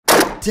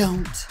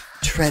Don't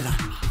tread on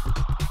me.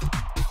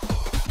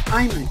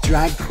 I'm a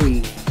drag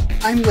queen.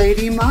 I'm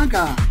Lady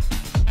Maga.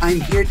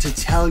 I'm here to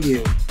tell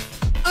you,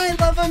 I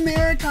love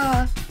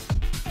America.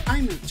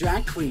 I'm a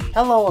drag queen.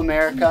 Hello,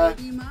 America.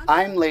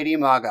 I'm Lady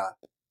Maga.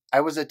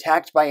 I was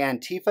attacked by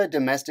Antifa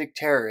domestic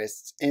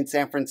terrorists in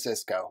San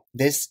Francisco.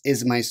 This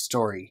is my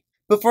story.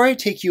 Before I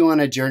take you on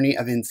a journey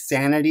of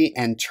insanity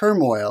and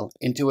turmoil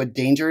into a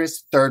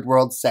dangerous third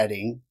world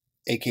setting,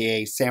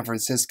 aka San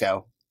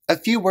Francisco, a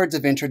few words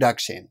of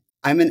introduction.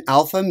 I'm an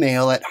alpha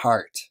male at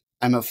heart.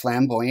 I'm a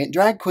flamboyant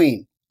drag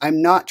queen.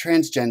 I'm not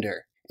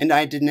transgender. And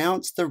I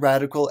denounce the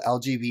radical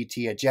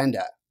LGBT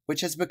agenda, which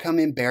has become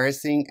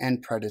embarrassing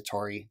and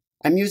predatory.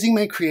 I'm using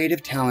my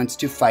creative talents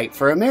to fight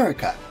for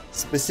America,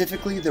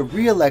 specifically the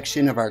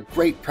re-election of our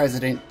great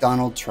president,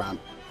 Donald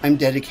Trump. I'm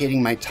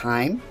dedicating my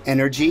time,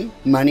 energy,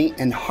 money,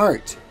 and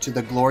heart to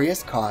the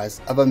glorious cause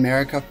of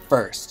America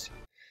first.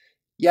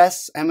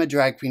 Yes, I'm a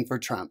drag queen for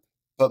Trump,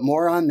 but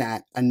more on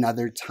that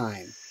another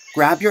time.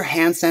 Grab your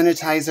hand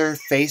sanitizer,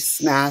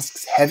 face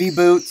masks, heavy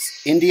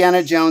boots,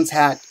 Indiana Jones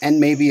hat,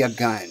 and maybe a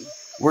gun.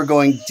 We're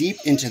going deep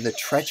into the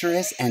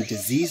treacherous and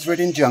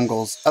disease-ridden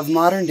jungles of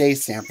modern-day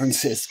San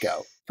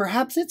Francisco.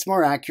 Perhaps it's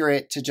more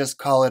accurate to just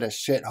call it a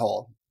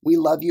shithole. We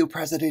love you,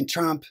 President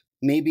Trump.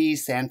 Maybe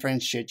San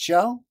Fran-sh shit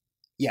show?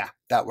 Yeah,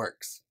 that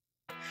works.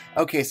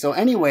 Okay, so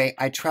anyway,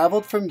 I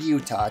traveled from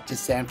Utah to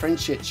San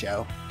Fran-sh shit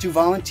show to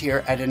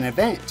volunteer at an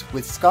event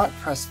with Scott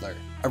Pressler,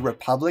 a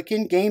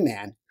Republican gay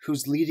man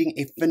who's leading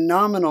a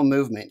phenomenal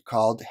movement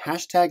called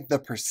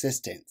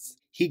 #ThePersistence.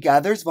 He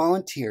gathers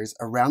volunteers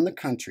around the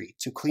country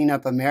to clean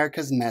up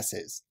America's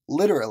messes,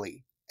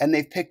 literally, and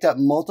they've picked up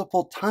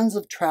multiple tons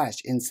of trash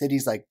in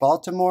cities like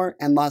Baltimore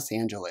and Los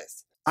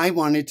Angeles. I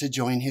wanted to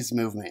join his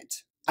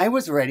movement. I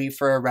was ready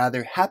for a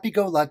rather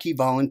happy-go-lucky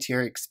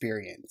volunteer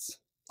experience.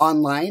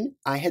 Online,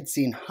 I had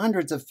seen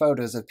hundreds of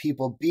photos of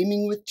people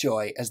beaming with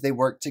joy as they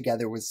worked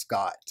together with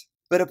Scott.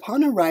 But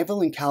upon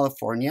arrival in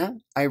California,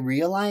 I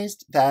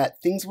realized that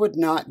things would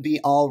not be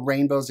all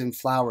rainbows and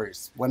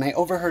flowers when I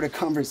overheard a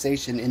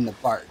conversation in the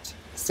BART,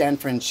 San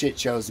Fran shit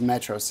show's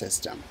metro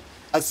system.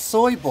 A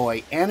soy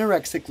boy,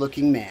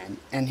 anorexic-looking man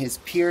and his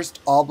pierced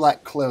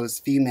all-black clothes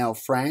female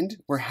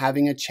friend were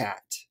having a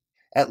chat.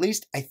 At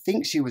least I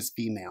think she was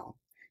female.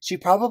 She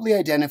probably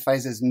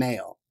identifies as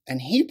male,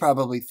 and he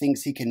probably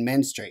thinks he can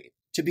menstruate.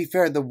 To be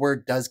fair, the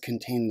word does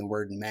contain the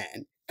word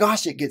man.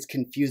 Gosh, it gets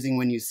confusing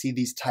when you see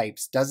these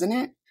types, doesn't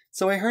it?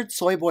 So I heard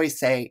Soy Boy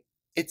say,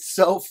 "It's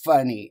so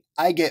funny.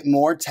 I get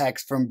more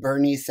texts from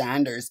Bernie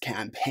Sanders'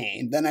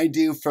 campaign than I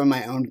do from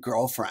my own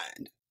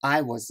girlfriend."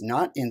 I was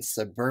not in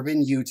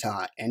suburban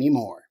Utah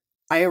anymore.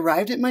 I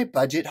arrived at my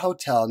budget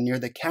hotel near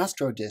the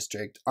Castro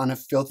district on a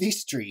filthy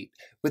street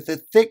with a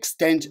thick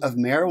stench of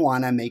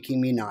marijuana making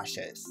me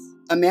nauseous.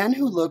 A man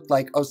who looked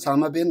like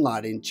Osama bin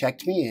Laden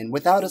checked me in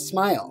without a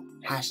smile.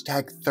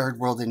 #third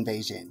world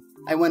invasion.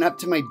 I went up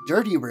to my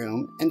dirty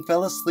room and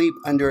fell asleep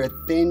under a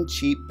thin,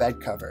 cheap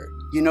bed cover.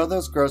 You know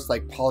those gross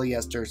like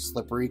polyester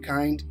slippery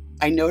kind?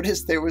 I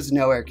noticed there was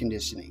no air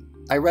conditioning.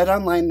 I read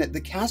online that the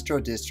Castro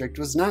district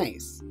was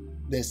nice.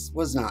 This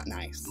was not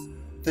nice.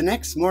 The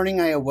next morning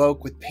I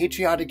awoke with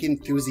patriotic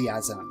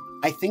enthusiasm.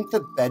 I think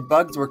the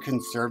bedbugs were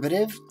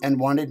conservative and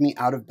wanted me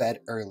out of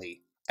bed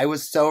early. I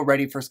was so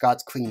ready for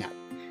Scott's cleanup.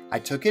 I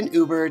took an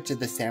Uber to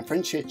the San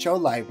Fran shit show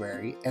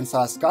library and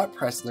saw Scott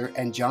Pressler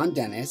and John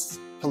Dennis,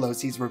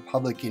 Pelosi's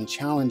Republican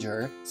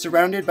challenger,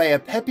 surrounded by a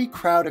peppy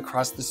crowd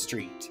across the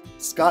street.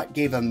 Scott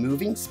gave a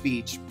moving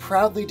speech,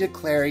 proudly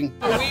declaring,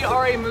 "We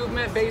are a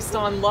movement based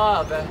on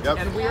love,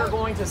 and we are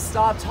going to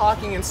stop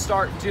talking and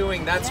start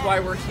doing. That's why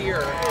we're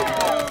here."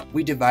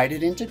 We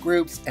divided into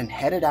groups and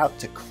headed out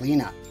to clean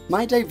up.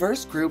 My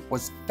diverse group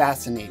was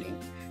fascinating.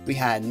 We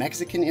had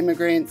Mexican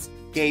immigrants,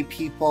 gay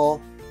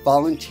people,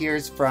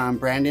 volunteers from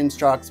Brandon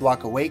Strauch's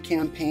Walk Away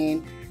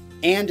campaign,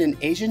 and an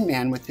Asian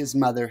man with his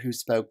mother who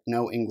spoke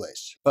no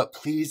English. But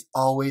please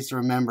always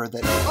remember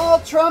that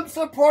all Trump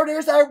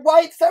supporters are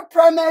white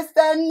supremacists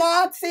and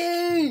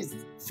Nazis!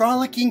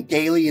 Frolicking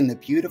gaily in the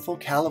beautiful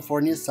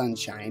California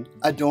sunshine,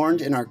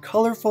 adorned in our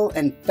colorful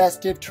and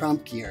festive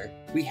Trump gear,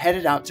 we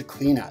headed out to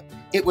clean up.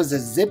 It was a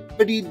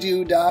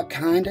zippity-doo-dah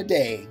kind of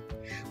day.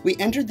 We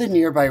entered the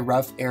nearby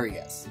rough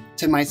areas.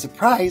 To my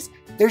surprise,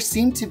 there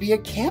seemed to be a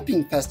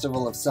camping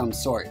festival of some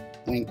sort.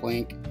 Wink,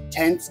 wink.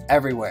 Tents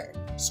everywhere.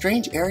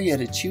 Strange area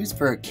to choose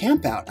for a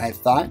campout, I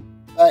thought.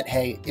 But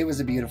hey, it was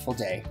a beautiful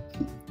day.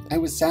 I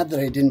was sad that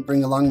I didn't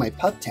bring along my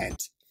pup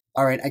tent.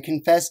 Alright, I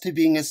confess to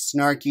being a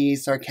snarky,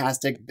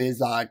 sarcastic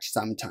bizarch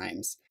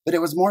sometimes. But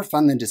it was more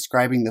fun than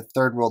describing the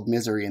third world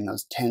misery in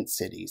those tent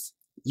cities.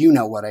 You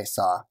know what I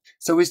saw.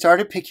 So we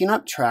started picking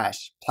up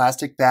trash.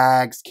 Plastic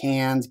bags,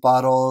 cans,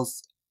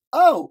 bottles.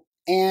 Oh,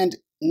 and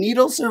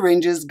needle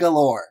syringes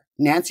galore.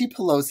 Nancy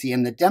Pelosi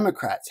and the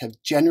Democrats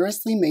have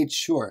generously made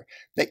sure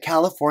that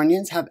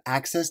Californians have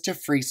access to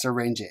free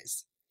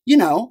syringes. You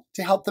know,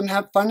 to help them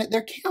have fun at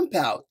their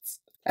campouts.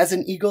 As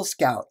an Eagle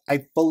Scout,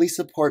 I fully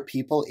support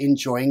people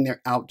enjoying their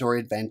outdoor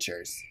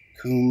adventures.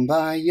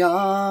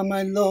 Kumbaya,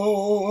 my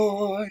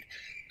lord,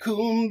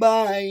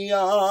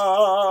 kumbaya.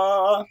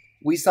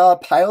 We saw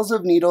piles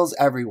of needles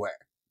everywhere,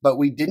 but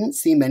we didn't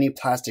see many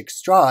plastic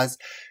straws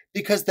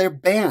because they're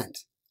banned.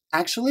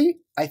 Actually,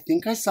 I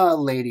think I saw a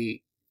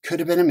lady, could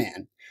have been a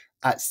man,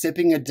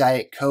 sipping a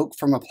Diet Coke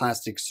from a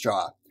plastic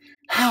straw.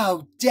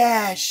 How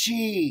dare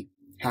she!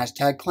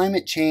 Hashtag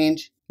climate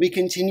change. We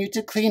continued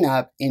to clean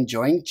up,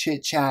 enjoying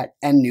chit-chat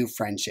and new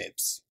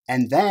friendships.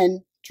 And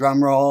then,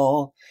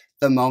 drumroll,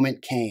 the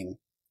moment came.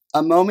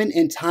 A moment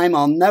in time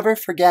I'll never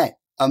forget.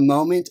 A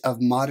moment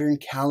of modern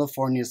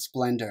California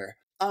splendor.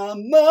 A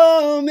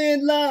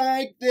moment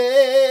like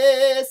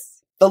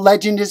this. The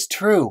legend is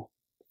true.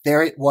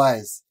 There it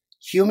was.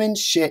 Human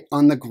shit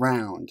on the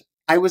ground.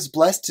 I was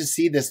blessed to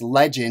see this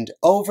legend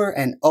over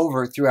and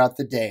over throughout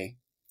the day.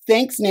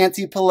 Thanks,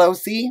 Nancy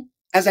Pelosi.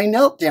 As I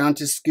knelt down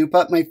to scoop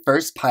up my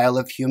first pile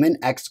of human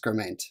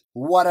excrement,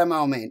 what a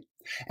moment,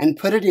 and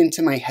put it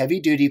into my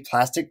heavy-duty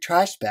plastic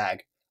trash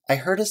bag, I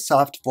heard a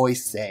soft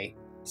voice say,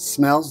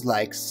 "Smells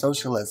like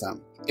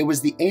socialism." It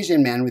was the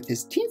Asian man with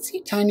his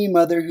teensy tiny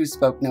mother who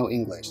spoke no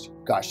English.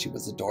 Gosh, she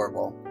was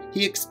adorable.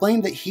 He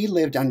explained that he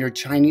lived under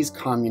Chinese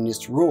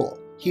communist rule.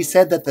 He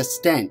said that the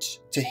stench,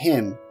 to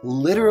him,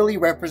 literally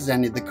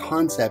represented the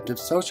concept of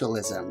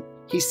socialism.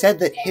 He said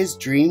that his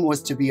dream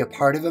was to be a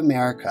part of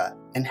America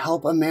and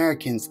help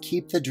Americans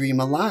keep the dream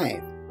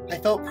alive. I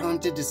felt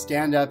prompted to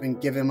stand up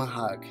and give him a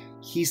hug.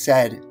 He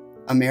said,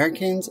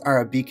 "Americans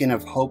are a beacon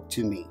of hope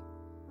to me.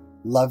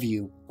 Love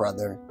you,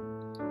 brother."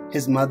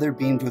 His mother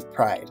beamed with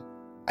pride.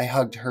 I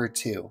hugged her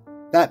too.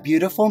 That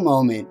beautiful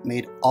moment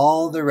made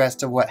all the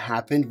rest of what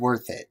happened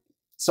worth it.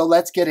 So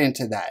let's get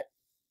into that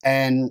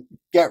and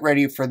get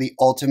ready for the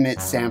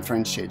ultimate San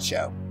Fran shit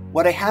show.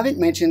 What I haven't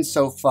mentioned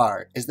so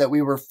far is that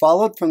we were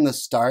followed from the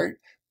start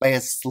by a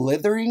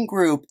slithering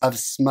group of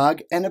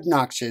smug and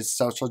obnoxious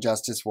social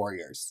justice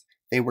warriors.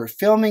 They were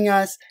filming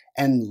us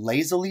and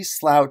lazily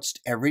slouched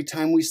every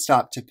time we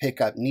stopped to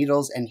pick up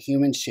needles and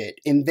human shit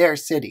in their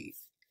city.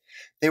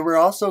 They were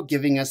also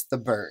giving us the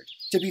bird.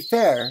 To be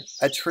fair,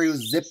 a true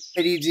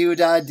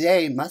zippity-doo-dah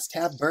day must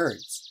have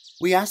birds.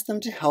 We asked them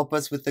to help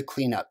us with the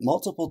cleanup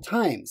multiple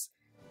times,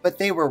 but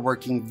they were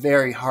working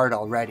very hard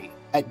already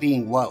at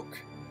being woke.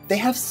 They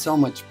have so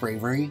much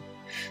bravery,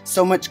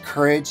 so much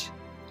courage.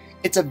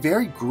 It's a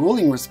very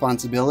grueling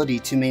responsibility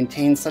to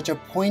maintain such a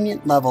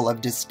poignant level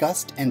of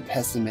disgust and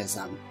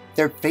pessimism.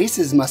 Their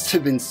faces must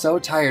have been so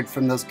tired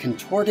from those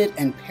contorted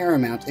and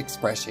paramount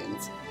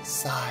expressions.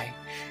 Sigh,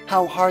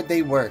 how hard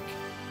they work.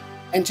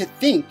 And to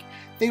think,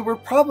 they were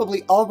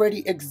probably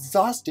already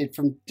exhausted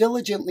from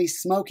diligently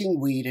smoking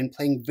weed and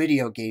playing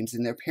video games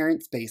in their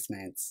parents'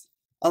 basements.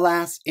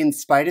 Alas, in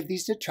spite of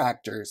these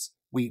detractors,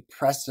 we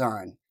pressed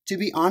on. To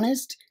be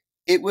honest,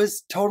 it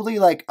was totally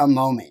like a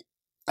moment.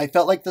 I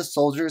felt like the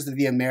soldiers of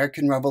the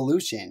American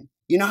Revolution.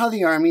 You know how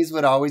the armies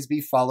would always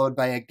be followed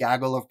by a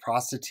gaggle of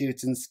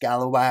prostitutes and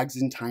scalawags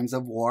in times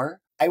of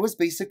war? I was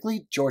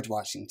basically George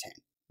Washington.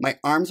 My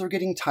arms were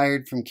getting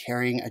tired from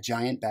carrying a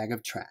giant bag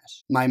of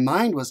trash. My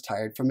mind was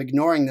tired from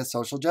ignoring the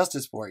social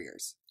justice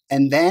warriors.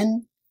 And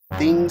then,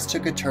 things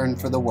took a turn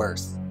for the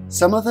worse.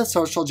 Some of the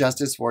social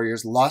justice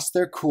warriors lost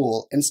their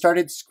cool and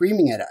started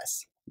screaming at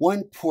us.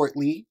 One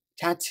portly,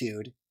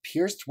 tattooed,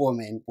 pierced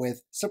woman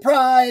with,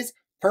 surprise,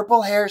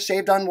 purple hair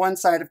shaved on one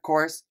side, of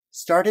course,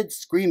 started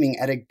screaming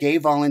at a gay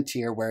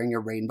volunteer wearing a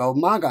rainbow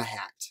Maga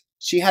hat.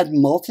 She had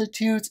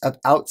multitudes of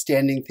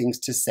outstanding things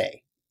to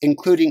say,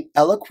 including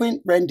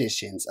eloquent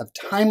renditions of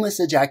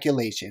timeless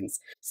ejaculations,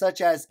 such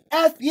as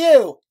F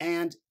you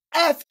and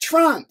F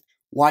Trump.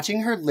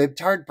 Watching her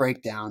libtard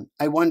breakdown,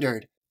 I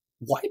wondered,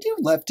 why do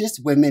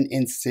leftist women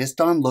insist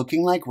on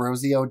looking like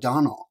Rosie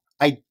O'Donnell?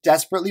 I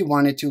desperately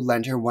wanted to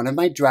lend her one of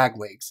my drag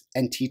wigs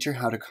and teach her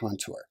how to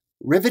contour.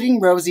 Riveting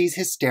Rosie's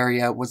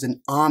hysteria was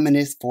an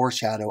ominous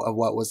foreshadow of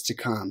what was to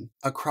come.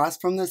 Across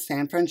from the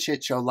San Fran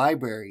Shit Show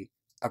library,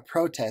 a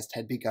protest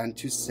had begun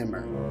to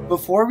simmer.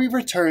 Before we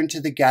return to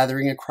the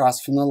gathering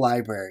across from the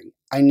library,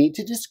 I need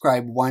to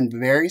describe one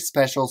very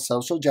special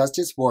social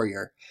justice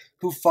warrior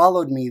who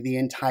followed me the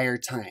entire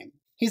time.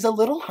 He's a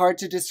little hard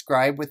to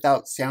describe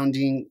without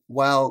sounding,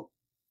 well,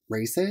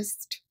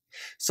 racist.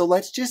 So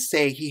let's just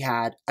say he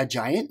had a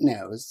giant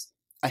nose,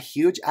 a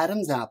huge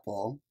Adam's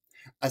apple,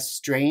 a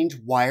strange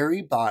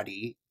wiry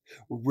body,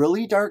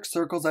 really dark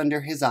circles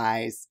under his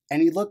eyes,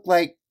 and he looked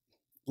like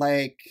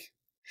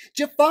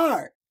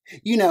Jafar,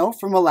 you know,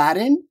 from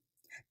Aladdin,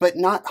 but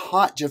not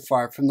hot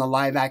Jafar from the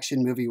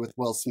live-action movie with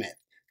Will Smith,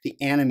 the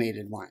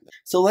animated one.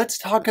 So let's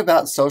talk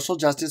about social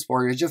justice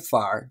warrior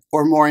Jafar,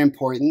 or more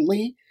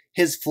importantly,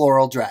 his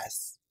floral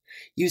dress.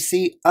 You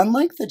see,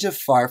 unlike the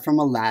Jafar from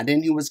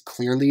Aladdin, who was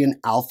clearly an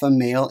alpha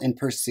male in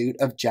pursuit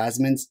of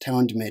Jasmine's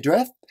toned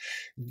midriff,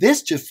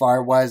 this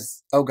Jafar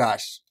was, oh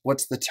gosh,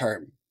 what's the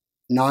term?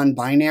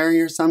 Non-binary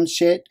or some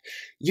shit?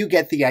 You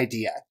get the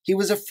idea. He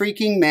was a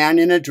freaking man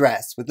in a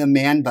dress with a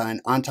man bun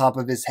on top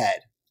of his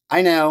head.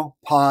 I know,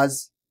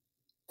 pause,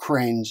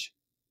 cringe,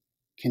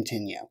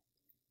 continue.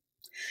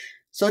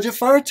 So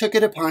Jafar took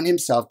it upon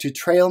himself to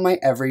trail my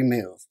every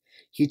move.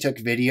 He took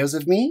videos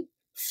of me,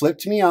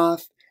 flipped me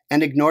off,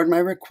 and ignored my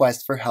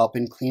request for help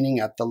in cleaning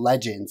up the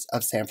legends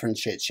of San Fran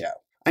Shit Show.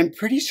 I'm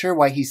pretty sure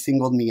why he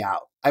singled me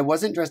out. I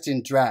wasn't dressed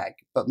in drag,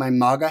 but my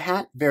Maga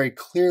hat very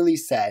clearly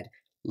said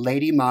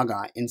Lady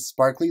Maga in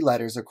sparkly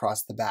letters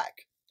across the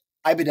back.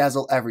 I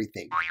bedazzle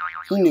everything.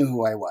 He knew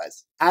who I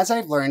was. As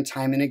I've learned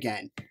time and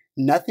again,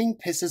 nothing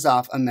pisses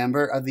off a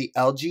member of the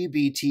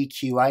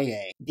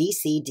LGBTQIA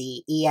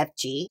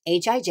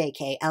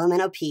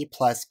BCDEFGHIJK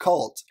plus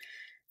cult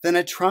than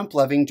a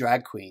Trump-loving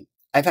drag queen.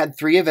 I've had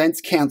 3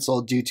 events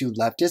canceled due to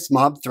leftist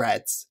mob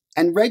threats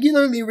and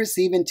regularly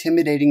receive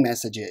intimidating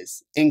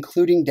messages,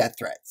 including death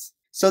threats.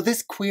 So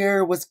this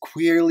queer was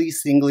queerly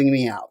singling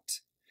me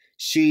out.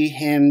 She,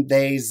 him,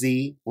 they,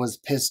 z was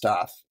pissed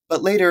off.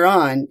 But later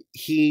on,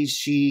 he,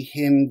 she,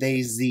 him,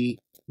 they, z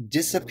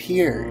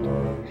disappeared.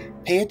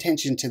 Pay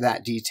attention to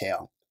that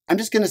detail. I'm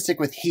just going to stick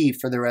with he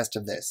for the rest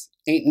of this.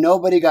 Ain't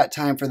nobody got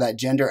time for that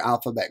gender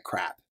alphabet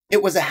crap.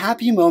 It was a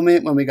happy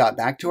moment when we got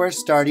back to our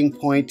starting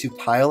point to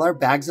pile our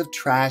bags of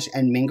trash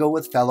and mingle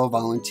with fellow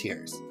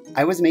volunteers.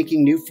 I was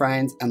making new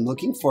friends and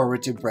looking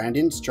forward to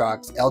Brandon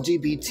Strock's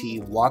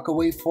LGBT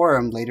walkaway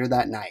forum later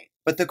that night.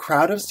 But the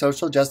crowd of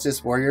social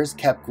justice warriors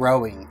kept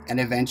growing, and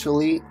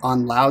eventually,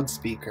 on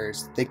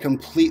loudspeakers, they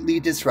completely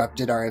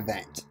disrupted our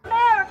event.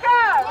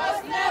 America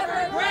was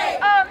never great!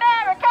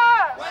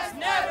 America was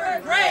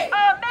never great!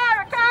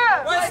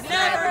 America was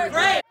never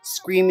great!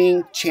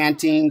 Screaming,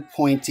 chanting,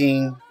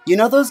 pointing. You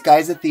know those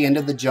guys at the end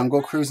of the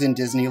Jungle Cruise in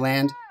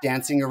Disneyland,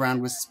 dancing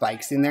around with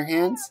spikes in their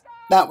hands?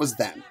 That was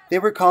them. They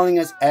were calling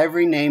us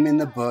every name in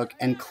the book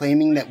and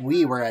claiming that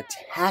we were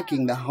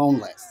attacking the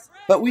homeless.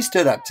 But we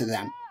stood up to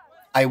them.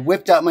 I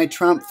whipped out my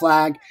Trump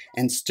flag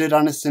and stood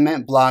on a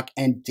cement block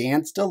and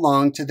danced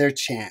along to their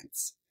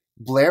chants.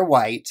 Blair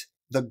White,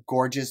 the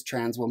gorgeous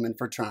trans woman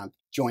for Trump,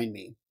 joined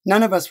me.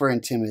 None of us were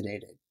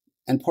intimidated,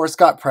 and poor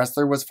Scott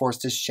Presler was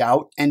forced to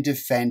shout and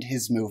defend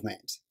his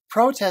movement.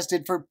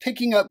 Protested for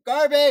picking up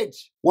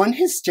garbage! One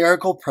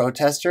hysterical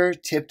protester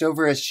tipped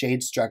over a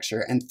shade structure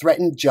and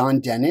threatened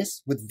John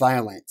Dennis with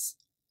violence.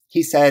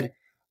 He said,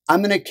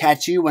 "I'm gonna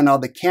catch you when all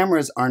the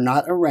cameras are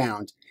not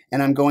around,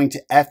 and I'm going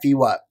to F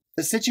you up."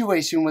 The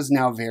situation was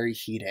now very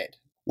heated.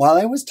 While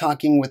I was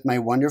talking with my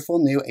wonderful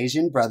new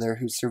Asian brother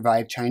who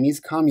survived Chinese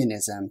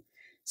communism,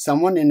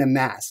 someone in a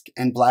mask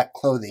and black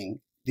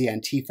clothing, the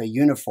Antifa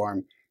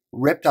uniform,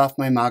 ripped off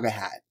my Maga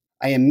hat.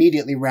 I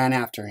immediately ran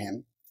after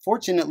him.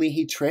 Fortunately,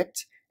 he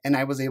tripped and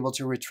I was able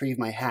to retrieve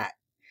my hat.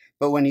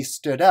 But when he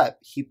stood up,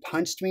 he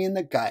punched me in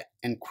the gut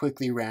and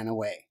quickly ran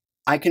away.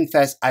 I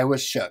confess I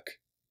was shook.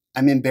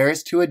 I'm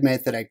embarrassed to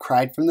admit that I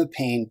cried from the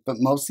pain, but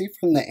mostly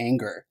from the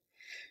anger.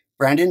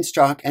 Brandon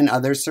Strock and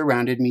others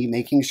surrounded me,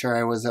 making sure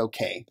I was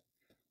okay.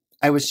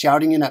 I was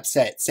shouting and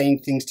upset, saying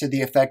things to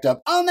the effect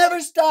of, "I'll never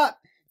stop!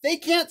 They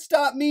can't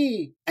stop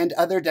me!" and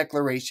other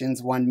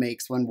declarations one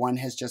makes when one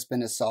has just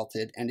been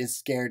assaulted and is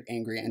scared,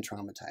 angry, and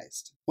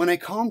traumatized. When I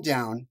calmed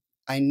down,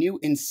 I knew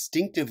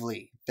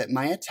instinctively that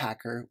my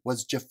attacker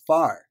was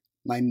Jafar,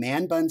 my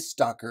man-bun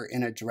stalker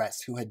in a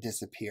dress who had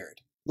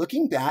disappeared.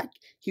 Looking back,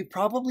 he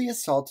probably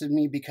assaulted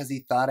me because he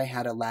thought I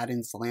had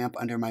Aladdin's lamp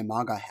under my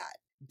Maga hat.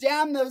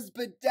 Damn those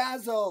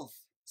bedazzles!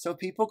 So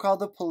people called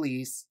the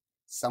police.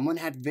 Someone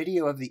had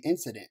video of the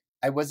incident.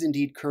 I was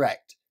indeed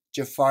correct.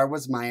 Jafar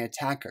was my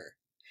attacker.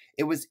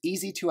 It was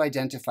easy to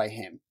identify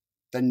him.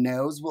 The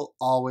nose will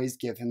always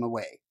give him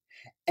away.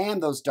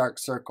 And those dark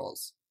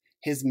circles.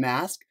 His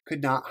mask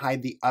could not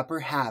hide the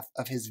upper half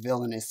of his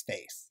villainous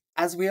face.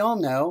 As we all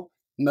know,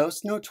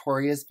 most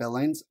notorious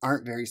villains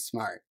aren't very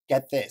smart.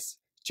 Get this.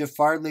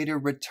 Jafar later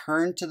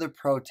returned to the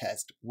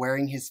protest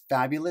wearing his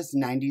fabulous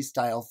 90s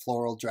style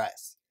floral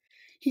dress.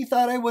 He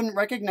thought I wouldn't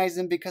recognize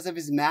him because of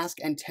his mask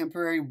and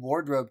temporary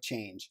wardrobe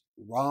change.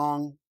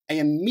 Wrong. I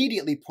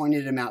immediately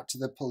pointed him out to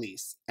the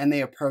police, and they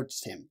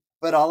approached him.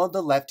 But all of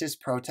the leftist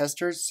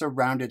protesters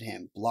surrounded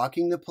him,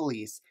 blocking the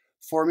police,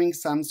 forming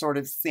some sort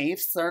of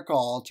safe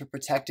circle to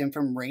protect him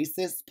from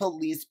racist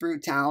police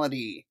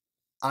brutality.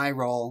 Eye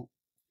roll.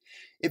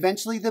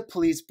 Eventually, the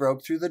police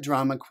broke through the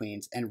drama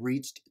queens and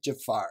reached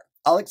Jafar.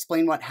 I'll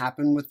explain what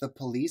happened with the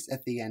police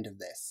at the end of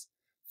this.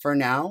 For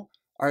now,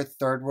 our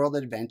third world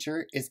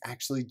adventure is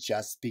actually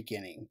just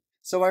beginning.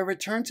 So I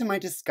returned to my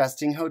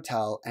disgusting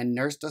hotel and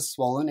nursed a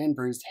swollen and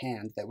bruised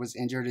hand that was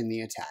injured in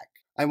the attack.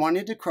 I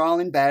wanted to crawl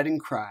in bed and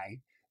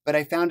cry, but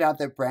I found out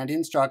that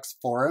Brandon Strock's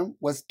forum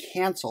was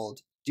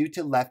canceled due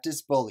to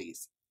leftist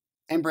bullies,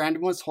 and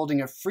Brandon was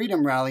holding a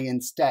freedom rally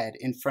instead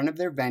in front of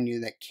their venue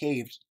that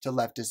caved to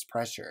leftist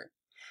pressure.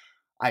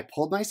 I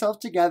pulled myself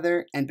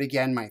together and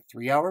began my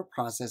 3-hour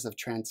process of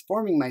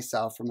transforming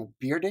myself from a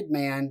bearded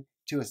man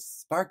to a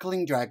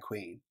sparkling drag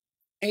queen.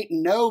 Ain't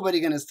nobody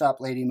gonna stop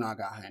Lady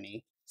Maga,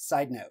 honey.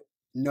 Side note,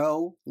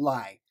 no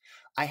lie.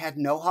 I had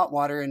no hot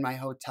water in my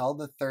hotel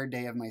the 3rd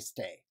day of my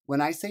stay.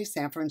 When I say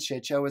San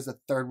Francisco is a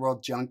third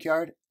world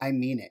junkyard, I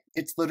mean it.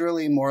 It's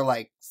literally more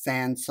like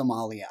San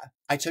Somalia.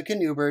 I took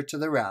an Uber to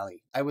the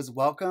rally. I was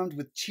welcomed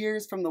with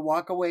cheers from the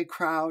walkaway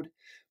crowd,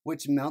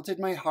 which melted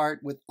my heart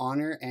with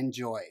honor and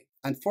joy.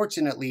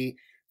 Unfortunately,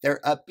 Their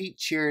upbeat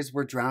cheers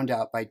were drowned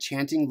out by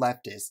chanting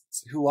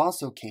leftists who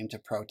also came to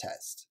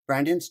protest.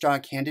 Brandon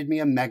Strzok handed me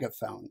a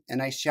megaphone,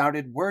 and I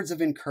shouted words of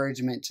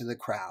encouragement to the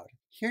crowd.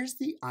 Here's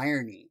the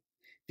irony.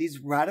 These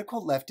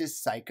radical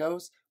leftist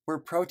psychos were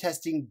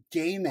protesting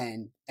gay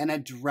men and a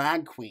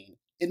drag queen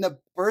in the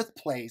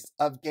birthplace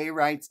of gay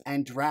rights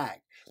and drag.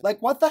 Like,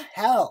 what the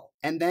hell?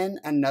 And then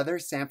another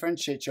San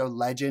Fran-sh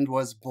legend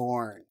was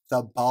born.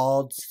 The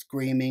bald,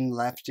 screaming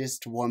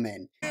leftist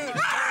woman.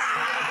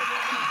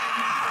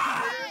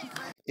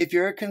 If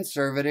you're a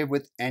conservative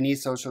with any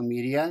social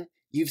media,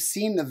 you've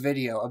seen the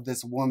video of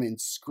this woman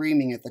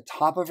screaming at the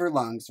top of her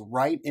lungs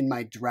right in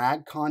my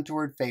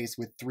drag-contoured face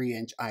with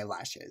 3-inch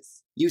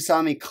eyelashes. You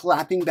saw me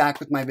clapping back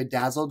with my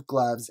bedazzled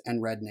gloves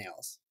and red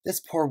nails. This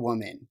poor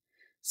woman.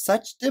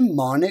 Such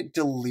demonic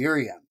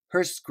delirium.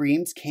 Her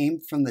screams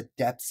came from the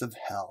depths of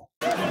hell.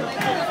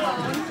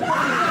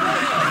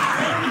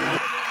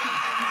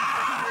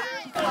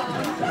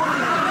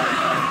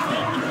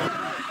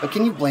 But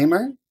can you blame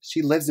her?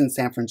 She lives in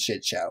San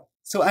Fran-sh.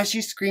 So as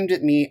she screamed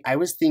at me, I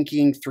was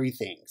thinking 3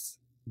 things.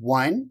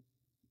 1,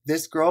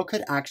 this girl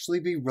could actually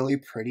be really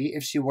pretty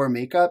if she wore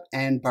makeup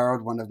and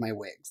borrowed one of my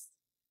wigs.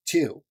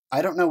 2,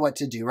 I don't know what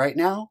to do right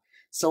now,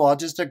 so I'll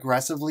just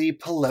aggressively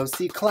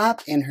Pelosi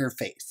clap in her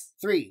face.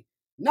 3,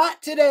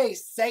 not today,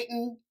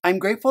 Satan! I'm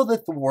grateful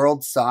that the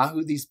world saw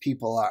who these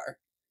people are.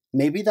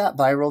 Maybe that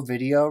viral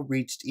video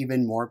reached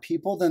even more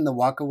people than the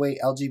Walkaway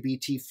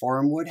LGBT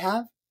forum would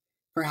have.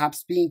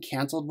 Perhaps being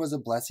canceled was a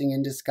blessing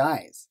in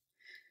disguise.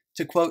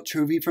 To quote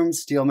Truvy from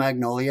Steel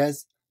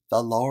Magnolias,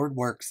 the Lord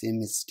works in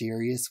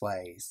mysterious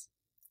ways.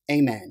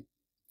 Amen.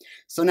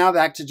 So now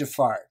back to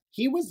Jafar.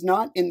 He was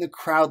not in the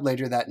crowd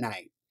later that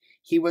night.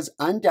 He was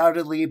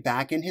undoubtedly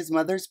back in his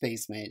mother's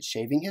basement,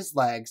 shaving his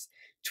legs,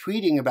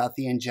 tweeting about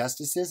the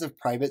injustices of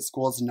private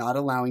schools not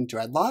allowing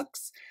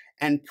dreadlocks,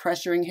 and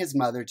pressuring his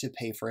mother to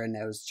pay for a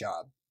nose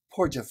job.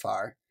 Poor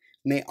Jafar.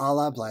 May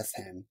Allah bless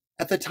him.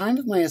 At the time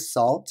of my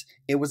assault,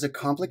 it was a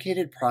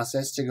complicated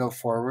process to go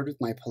forward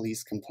with my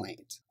police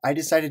complaint. I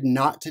decided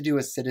not to do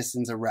a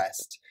citizen's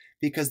arrest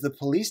because the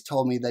police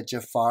told me that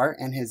Jafar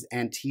and his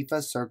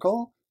Antifa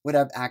circle would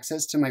have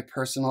access to my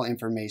personal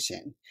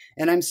information.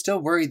 And I'm still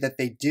worried that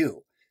they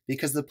do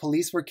because the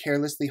police were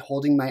carelessly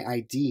holding my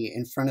ID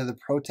in front of the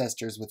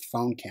protesters with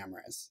phone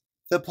cameras.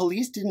 The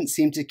police didn't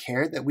seem to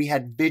care that we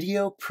had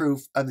video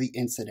proof of the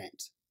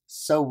incident.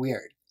 So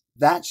weird.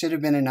 That should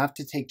have been enough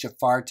to take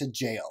Jafar to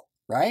jail.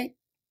 Right?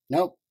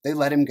 Nope, they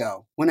let him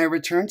go. When I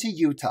returned to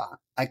Utah,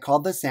 I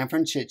called the San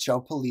Fran-sh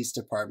Police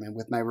Department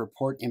with my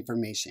report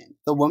information.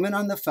 The woman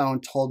on the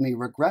phone told me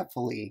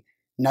regretfully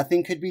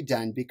nothing could be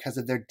done because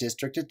of their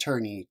district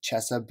attorney,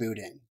 Chesa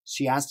Boudin.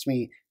 She asked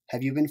me,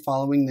 have you been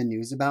following the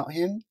news about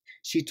him?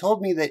 She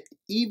told me that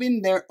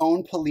even their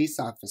own police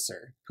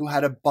officer, who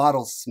had a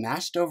bottle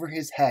smashed over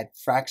his head,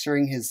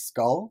 fracturing his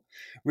skull,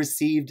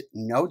 received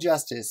no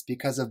justice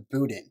because of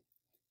Boudin.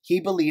 He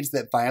believes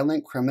that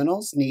violent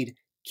criminals need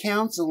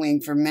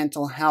counseling for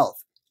mental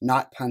health,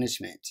 not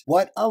punishment.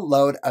 What a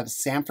load of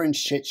San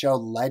Fran-sh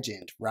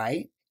legend,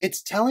 right?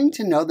 It's telling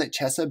to know that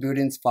Chesa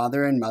Boudin's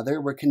father and mother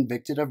were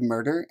convicted of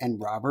murder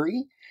and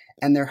robbery,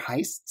 and their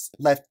heists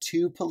left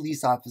 2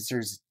 police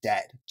officers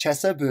dead.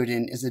 Chesa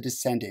Boudin is a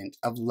descendant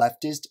of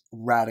leftist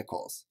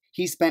radicals.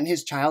 He spent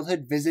his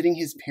childhood visiting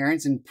his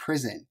parents in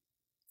prison.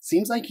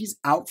 Seems like he's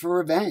out for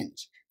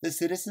revenge. The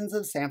citizens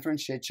of San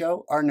Fran-sh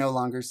are no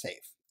longer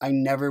safe. I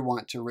never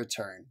want to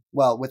return.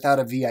 Well, without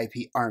a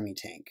VIP army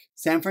tank.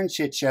 San Fran-sh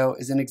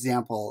is an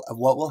example of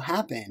what will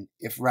happen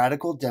if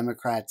radical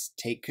Democrats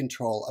take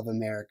control of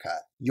America.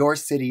 Your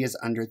city is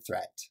under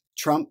threat.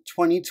 Trump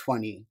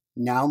 2020,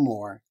 now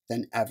more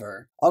than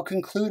ever. I'll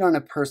conclude on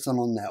a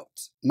personal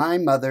note. My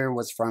mother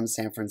was from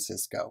San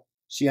Francisco.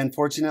 She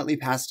unfortunately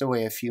passed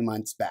away a few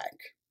months back.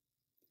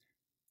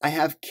 I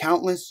have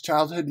countless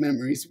childhood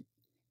memories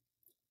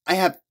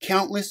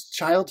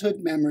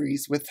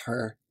with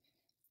her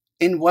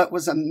in what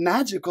was a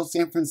magical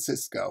San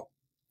Francisco.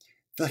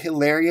 The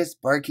hilarious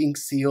barking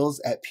seals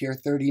at Pier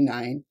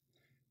 39,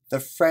 the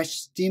fresh,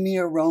 steamy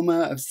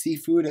aroma of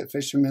seafood at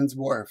Fisherman's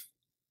Wharf,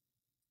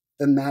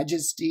 the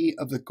majesty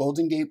of the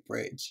Golden Gate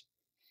Bridge.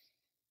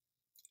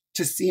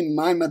 To see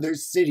my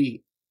mother's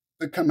city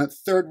become a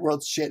third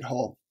world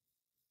shithole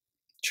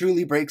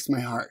truly breaks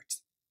my heart.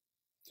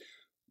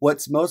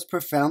 What's most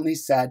profoundly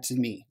sad to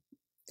me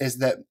is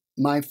that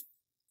my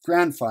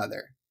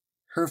grandfather,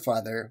 her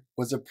father,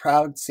 was a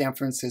proud San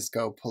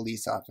Francisco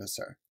police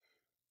officer.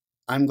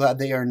 I'm glad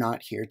they are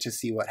not here to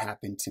see what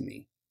happened to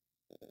me.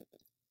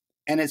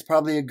 And it's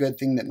probably a good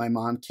thing that my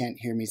mom can't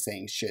hear me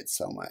saying shit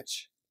so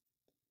much.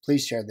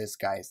 Please share this,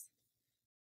 guys.